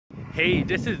Hey,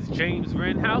 this is James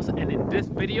Writtenhouse, and in this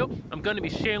video, I'm going to be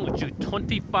sharing with you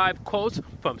 25 quotes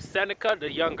from Seneca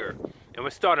the Younger. And we're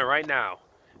starting right now.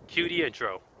 Cue the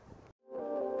intro.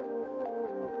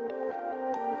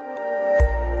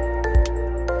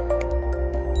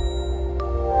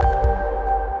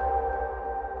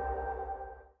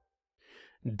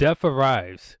 Death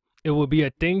arrives. It will be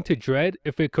a thing to dread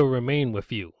if it could remain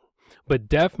with you. But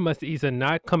death must either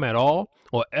not come at all,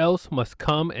 or else must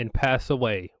come and pass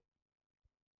away.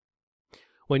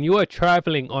 When you are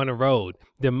traveling on a road,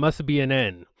 there must be an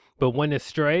end, but when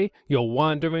astray, your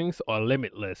wanderings are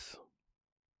limitless.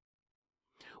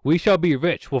 We shall be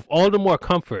rich with all the more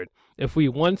comfort if we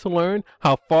once learn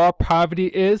how far poverty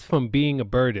is from being a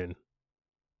burden.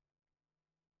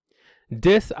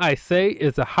 This, I say,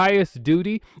 is the highest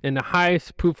duty and the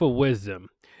highest proof of wisdom,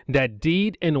 that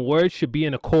deed and word should be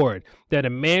in accord, that a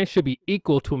man should be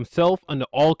equal to himself under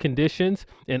all conditions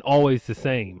and always the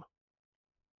same.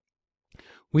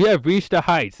 We have reached the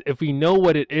heights if we know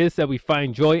what it is that we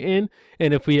find joy in,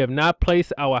 and if we have not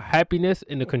placed our happiness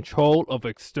in the control of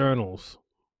externals.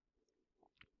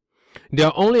 There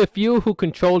are only a few who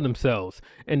control themselves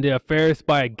and their affairs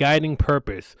by a guiding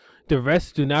purpose. The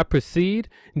rest do not proceed,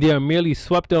 they are merely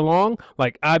swept along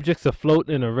like objects afloat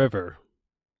in a river.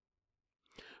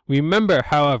 Remember,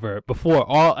 however, before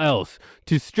all else,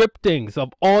 to strip things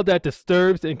of all that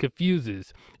disturbs and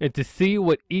confuses, and to see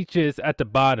what each is at the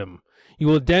bottom. You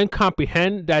will then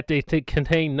comprehend that they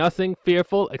contain nothing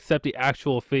fearful except the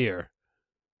actual fear.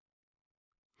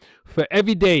 For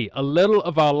every day, a little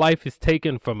of our life is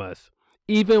taken from us.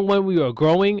 Even when we are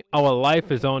growing, our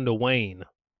life is on the wane.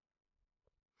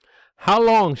 How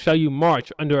long shall you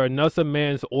march under another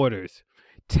man's orders?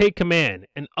 Take command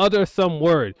and utter some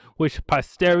word which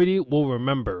posterity will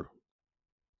remember.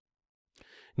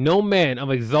 No man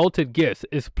of exalted gifts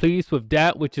is pleased with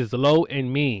that which is low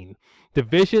and mean. The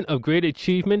vision of great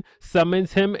achievement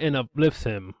summons him and uplifts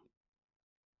him.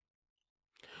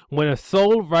 When a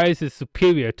soul rises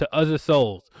superior to other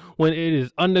souls, when it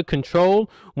is under control,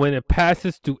 when it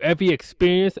passes through every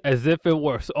experience as if it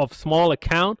were of small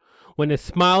account, when it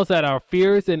smiles at our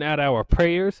fears and at our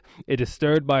prayers, it is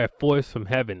stirred by a force from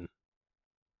heaven.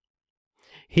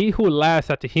 He who laughs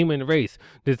at the human race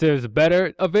deserves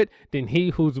better of it than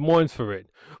he who mourns for it.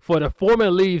 For the former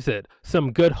leaves it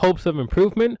some good hopes of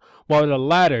improvement, while the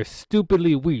latter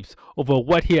stupidly weeps over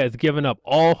what he has given up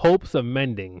all hopes of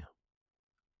mending.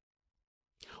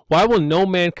 Why will no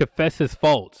man confess his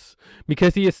faults?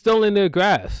 Because he is still in their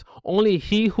grasp. Only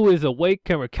he who is awake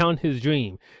can recount his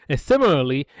dream. And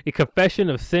similarly, a confession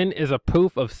of sin is a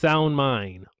proof of sound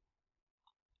mind.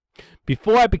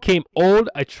 Before I became old,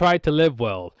 I tried to live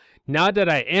well. Now that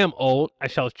I am old, I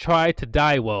shall try to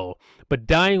die well. But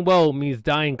dying well means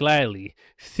dying gladly.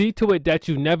 See to it that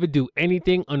you never do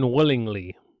anything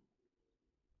unwillingly.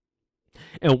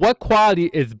 And what quality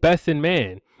is best in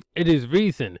man? It is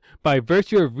reason. By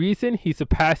virtue of reason, he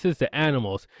surpasses the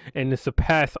animals, and is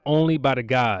surpassed only by the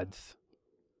gods.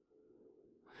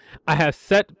 I have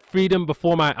set freedom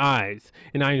before my eyes,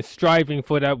 and I am striving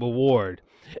for that reward.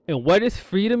 And what is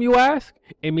freedom, you ask?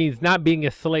 It means not being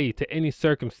a slave to any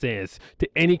circumstance, to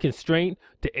any constraint,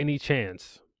 to any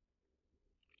chance.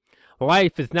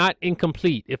 Life is not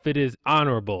incomplete if it is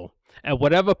honorable. At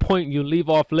whatever point you leave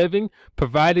off living,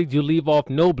 provided you leave off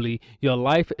nobly, your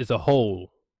life is a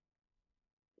whole.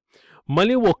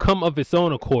 Money will come of its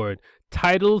own accord.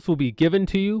 Titles will be given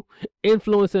to you.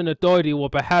 Influence and authority will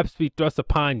perhaps be thrust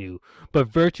upon you, but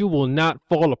virtue will not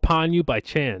fall upon you by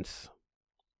chance.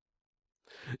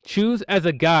 Choose as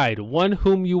a guide one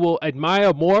whom you will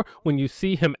admire more when you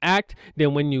see him act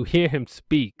than when you hear him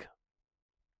speak.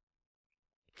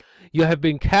 You have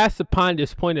been cast upon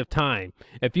this point of time.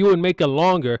 If you would make it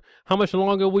longer, how much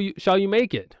longer shall you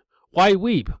make it? Why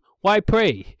weep? Why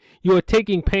pray? You are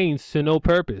taking pains to no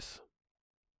purpose.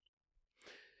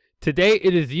 Today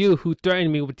it is you who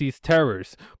threaten me with these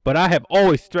terrors, but I have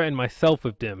always threatened myself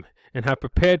with them, and have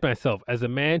prepared myself as a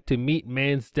man to meet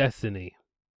man's destiny.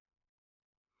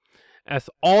 As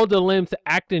all the limbs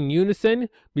act in unison,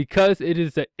 because it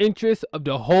is the interest of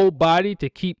the whole body to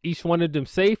keep each one of them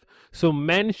safe, so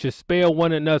men should spare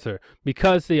one another,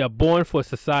 because they are born for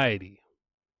society.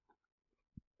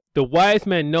 The wise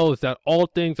man knows that all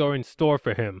things are in store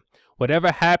for him.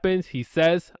 Whatever happens, he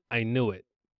says, I knew it.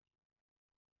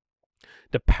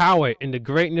 The power and the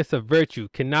greatness of virtue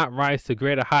cannot rise to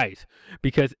greater heights,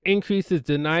 because increase is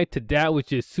denied to that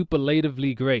which is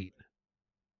superlatively great.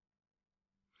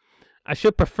 I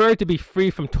should prefer to be free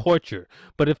from torture,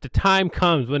 but if the time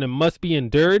comes when it must be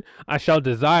endured, I shall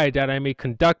desire that I may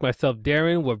conduct myself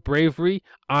therein with bravery,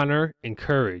 honor, and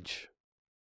courage.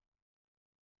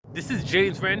 This is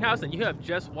James Writtenhouse, and you have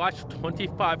just watched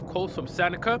 25 quotes from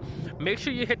Seneca. Make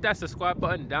sure you hit that subscribe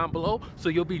button down below so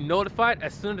you'll be notified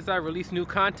as soon as I release new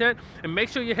content. And make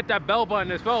sure you hit that bell button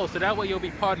as well so that way you'll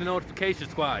be part of the notification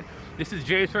squad. This is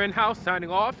James Writtenhouse signing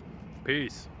off.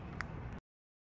 Peace.